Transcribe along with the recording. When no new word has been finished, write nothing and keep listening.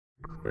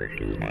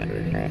Salvete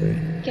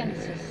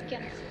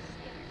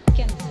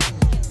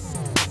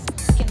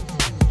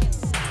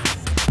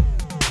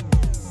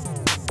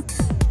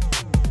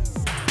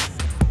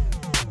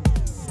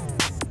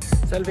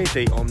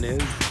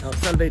omnes,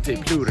 salvete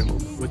plurimum,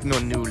 ut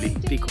non nulli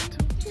dicunt.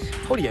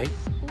 Hodie,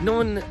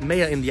 non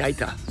mea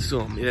indiaita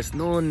sum, est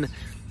non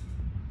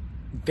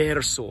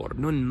versor,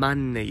 non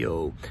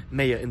manneo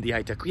mea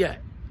indiaita,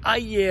 quia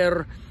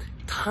aer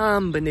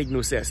tam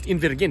benignus est in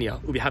Virginia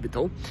ubi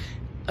habito,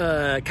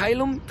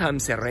 caelum tam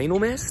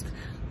serenum est,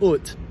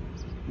 ut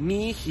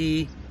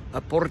mihi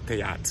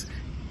apporteat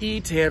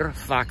iter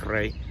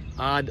facere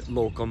ad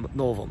locum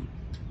novum,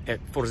 et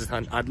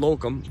forsitan ad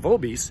locum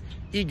vobis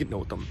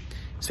ignotum.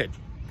 Sed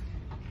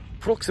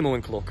proximo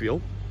in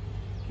colloquio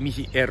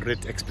mihi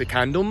erit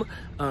explicandum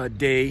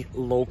de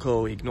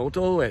loco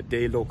ignoto et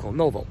de loco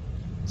novo.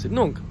 Sed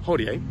nunc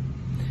hodie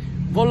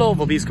volo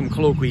vobiscum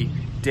colloqui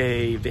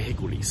de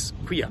vehiculis,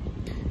 quia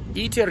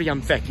iter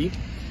iam feci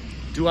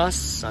 2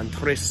 and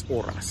 3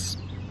 horas.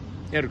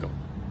 Ergo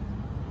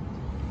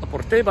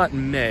apportebat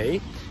me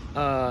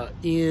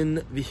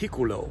in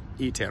vehiculo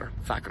iter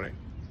facere.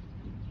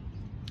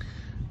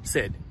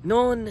 Sed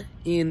non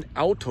in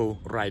auto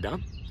raida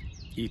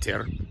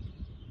iter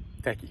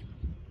feci.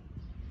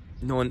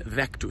 Non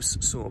vectus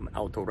sum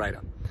auto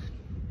raida.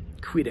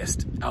 Quid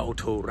est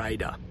auto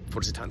raida?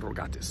 Forsitan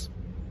rogatis.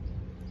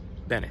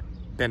 Bene,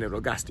 bene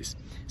rogastis.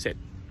 Sed,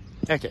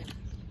 ecce,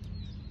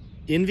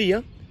 in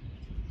via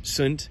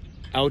sunt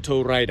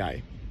auto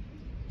raidae.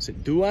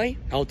 Sunt 2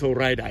 auto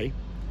raidae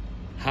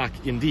hac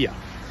in via.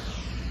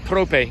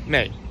 Prope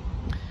me.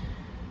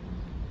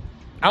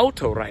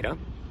 Auto raida,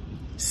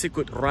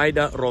 sicut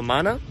raida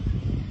romana,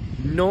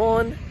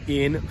 non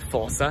in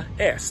fossa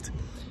est.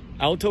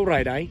 Auto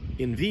raidae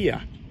in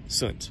via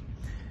sunt.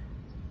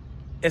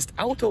 Est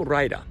auto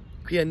raida,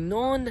 quia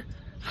non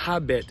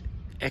habet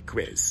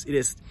eques. It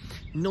is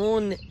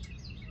non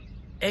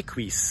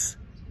equis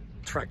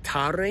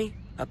tractare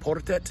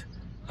apportet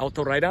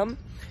auto raidam,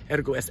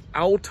 ergo est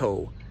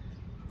auto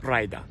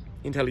raida.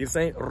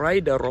 Intelligice,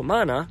 raida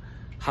romana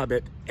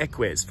habet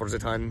eques,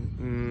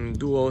 forsitan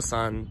 2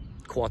 and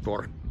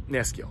 4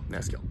 nescio.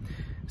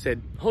 Sed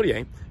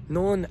hodie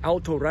non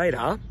auto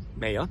raida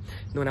mea,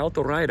 non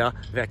auto raida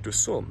vectus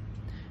sum.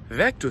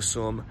 Vectus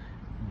sum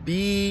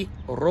bi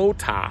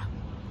rota.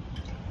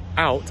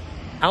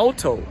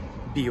 Auto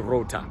bi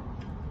rota.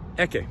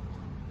 Ecce.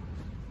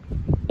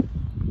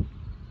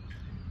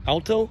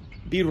 Auto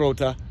bi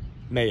rota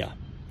mea.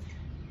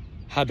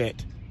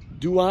 Habet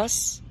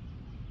 2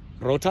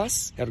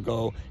 rotas,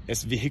 ergo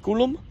est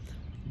vehiculum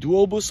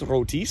duobus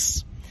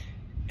rotis,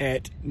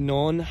 et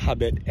non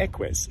habet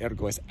eques,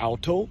 ergo est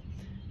auto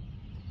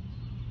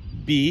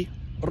bi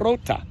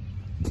rota.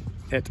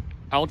 Et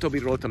auto bi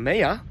rota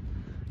mea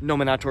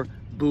nominator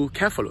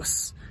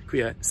bucephalus,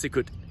 quia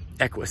sicut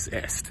equus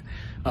est.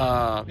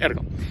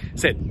 Ergo,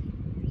 sed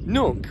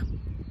nunc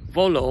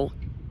volo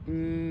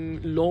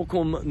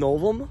locum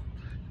novum,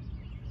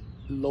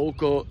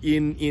 loco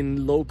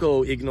in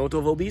loco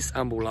ignoto vobis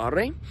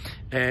ambulare,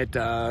 et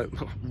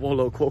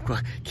volo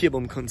quoque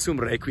cibum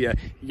consumere, quia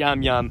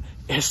iam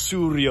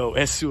essurio.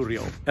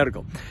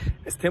 Ergo,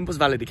 est tempus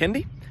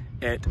valedicendi,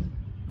 et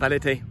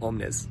valete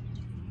omnes.